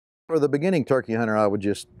For the beginning turkey hunter, I would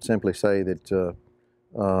just simply say that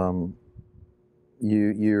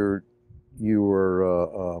you're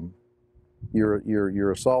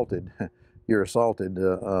assaulted you're assaulted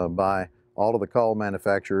by all of the call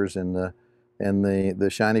manufacturers and the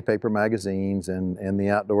shiny paper magazines and the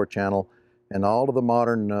Outdoor Channel and all of the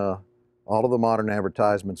modern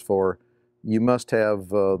advertisements for you must have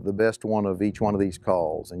the best one of each one of these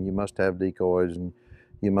calls, and you must have decoys, and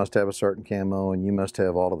you must have a certain camo, and you must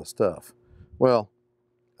have all of the stuff. Well,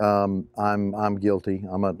 I'm guilty.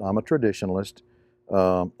 I'm a traditionalist.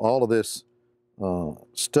 All of this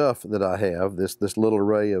stuff that I have, this little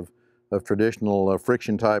array of traditional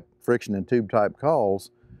friction and tube type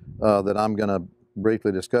calls that I'm going to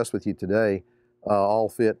briefly discuss with you today, all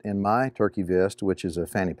fit in my turkey vest, which is a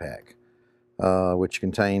fanny pack, which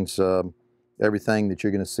contains everything that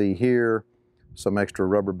you're going to see here, some extra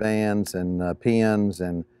rubber bands and pins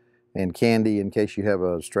and candy in case you have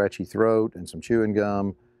a stretchy throat, and some chewing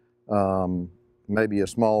gum, maybe a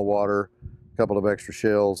small water, a couple of extra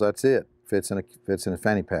shells. That's it. Fits in a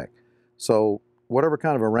fanny pack. So whatever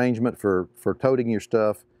kind of arrangement for toting your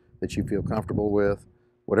stuff that you feel comfortable with,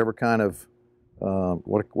 whatever kind of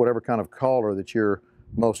caller that you're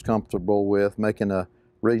most comfortable with, making a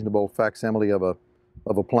reasonable facsimile of a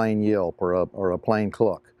plain yelp or a plain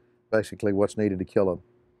cluck. Basically, what's needed to kill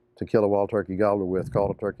a wild turkey gobbler with, call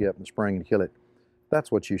a turkey up in the spring and kill it. That's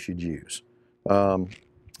what you should use. I'll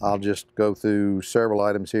just go through several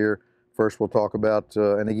items here. First, we'll talk about,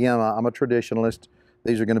 and again, I'm a traditionalist.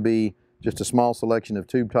 These are going to be just a small selection of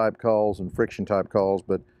tube type calls and friction type calls,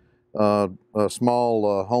 but a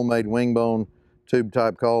small homemade wing bone tube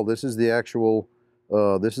type call. This is the actual,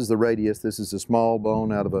 this is the radius. This is a small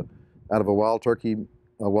bone out of a wild turkey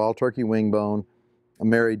wing bone,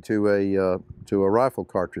 married to a rifle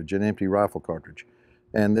cartridge, an empty rifle cartridge.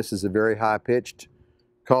 And this is a very high-pitched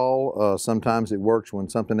call. Sometimes it works when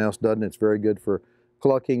something else doesn't. It's very good for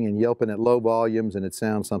clucking and yelping at low volumes, and it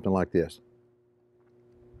sounds something like this.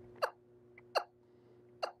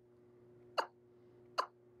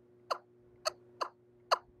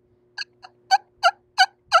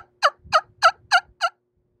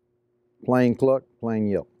 Plain cluck, plain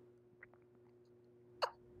yelp.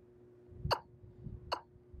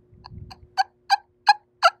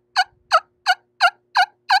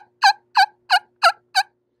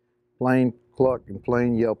 Plain cluck and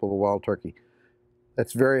plain yelp of a wild turkey.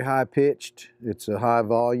 That's very high pitched. It's a high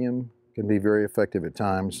volume. Can be very effective at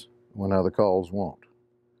times when other calls won't.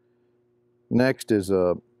 Next is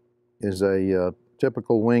a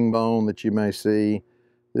typical wing bone that you may see.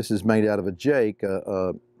 This is made out of a jake,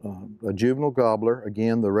 a juvenile gobbler.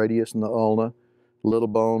 Again, the radius and the ulna, little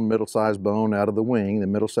bone, middle-sized bone out of the wing, the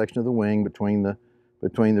middle section of the wing between the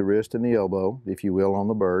wrist and the elbow, if you will, on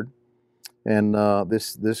the bird. And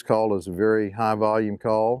this call is a very high volume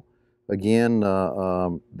call. Again,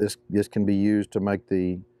 this can be used to make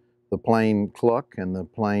the plain cluck and the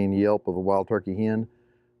plain yelp of a wild turkey hen.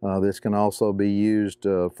 This can also be used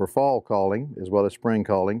for fall calling as well as spring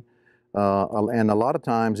calling. And a lot of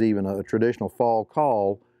times even a traditional fall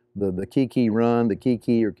call, the kiki run, the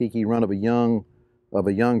kiki or kiki run of a young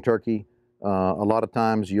turkey. A lot of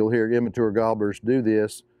times you'll hear immature gobblers do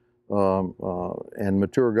this. And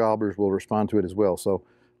mature gobblers will respond to it as well. So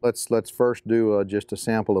let's first do just a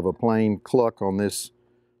sample of a plain cluck on this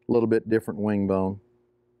little bit different wing bone.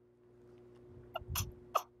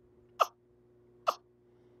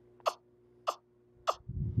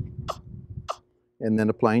 And then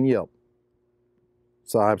a plain yelp.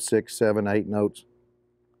 5, 6, 7, 8 notes.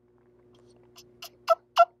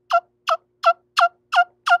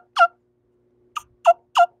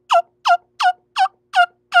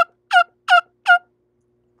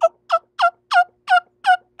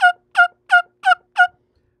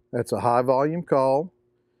 That's a high volume call.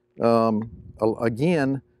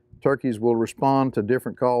 Again, turkeys will respond to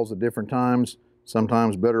different calls at different times,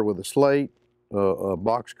 sometimes better with a slate, a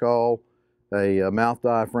box call, a mouth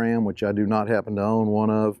diaphragm, which I do not happen to own one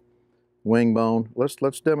of, wing bone.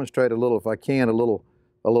 Let's demonstrate a little, if I can, a little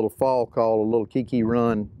fall call, a little kiki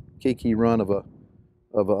run of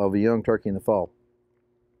a young turkey in the fall.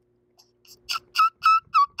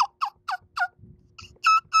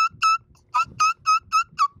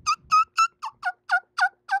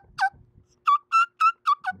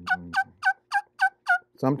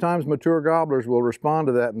 Sometimes mature gobblers will respond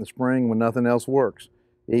to that in the spring when nothing else works,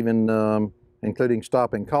 even including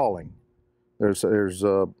stopping calling. There's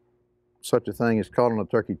such a thing as calling a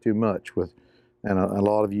turkey too much, and a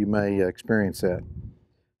lot of you may experience that.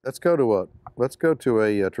 Let's go to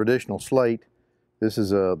a traditional slate. This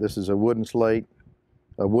is a wooden slate,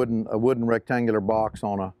 a wooden rectangular box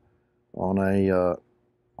on on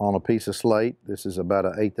a piece of slate. This is about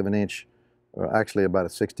 1/8 of an inch, or actually about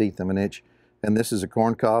 1/16 of an inch. And this is a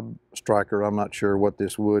corncob striker. I'm not sure what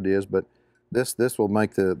this wood is, but this will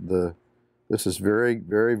make this is very,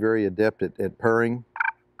 very, very adept at purring.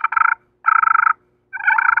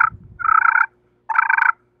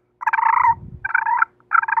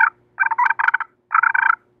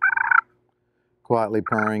 Quietly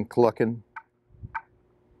purring, clucking.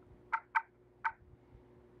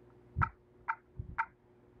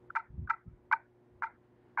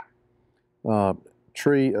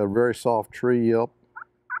 A very soft tree yelp.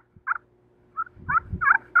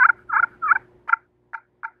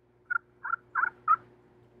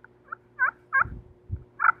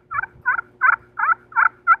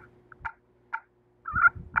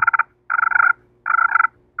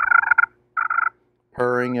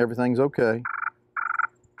 Purring, everything's okay.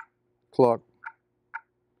 Cluck.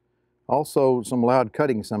 Also, some loud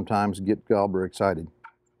cutting sometimes get gobbler excited.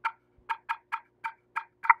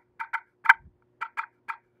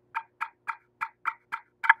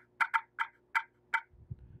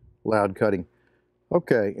 Loud cutting.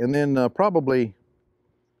 Okay, and then probably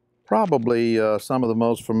some of the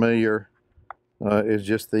most familiar is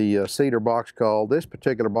just the cedar box call. This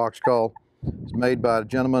particular box call is made by a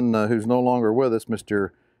gentleman who's no longer with us,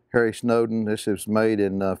 Mr. Harry Snowden. This is made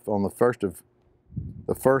in on the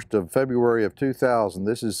 1st of February of 2000.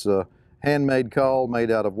 This is a handmade call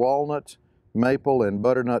made out of walnut, maple, and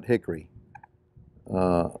butternut hickory.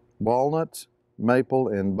 Walnut, maple,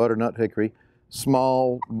 and butternut hickory.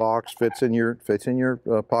 Small box, fits in your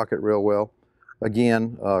pocket real well.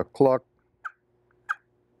 Again, cluck.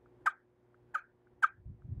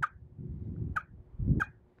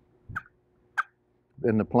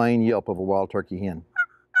 And the plain yelp of a wild turkey hen.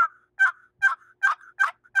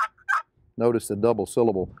 Notice the double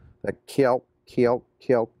syllable, that kelp, kelp,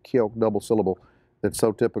 kelp, kelp double syllable that's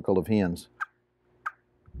so typical of hens.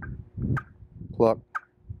 Cluck,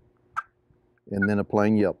 and then a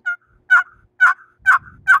plain yelp.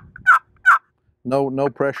 No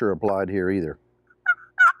pressure applied here either.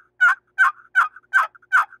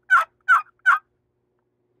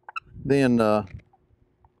 Then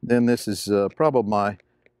this is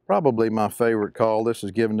probably my favorite call. This is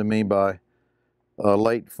given to me by a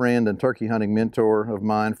late friend and turkey hunting mentor of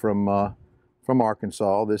mine from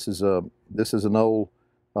Arkansas. This is an old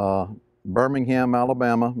Birmingham,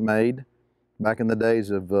 Alabama made back in the days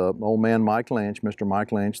of old man Mike Lynch, Mr.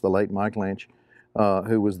 Mike Lynch, the late Mike Lynch,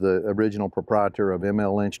 who was the original proprietor of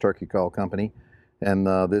M.L. Lynch Turkey Call Company. And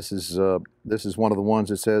this is one of the ones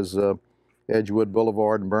that says Edgewood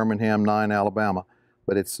Boulevard in Birmingham, 9, Alabama.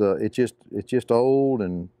 But it's just old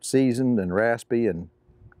and seasoned and raspy and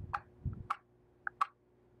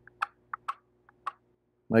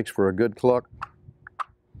makes for a good cluck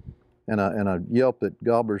and a yelp that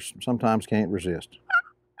gobblers sometimes can't resist.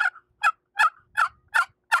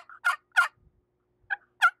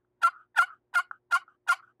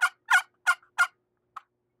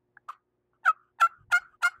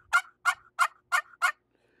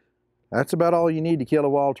 That's about all you need to kill a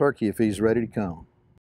wild turkey if he's ready to come.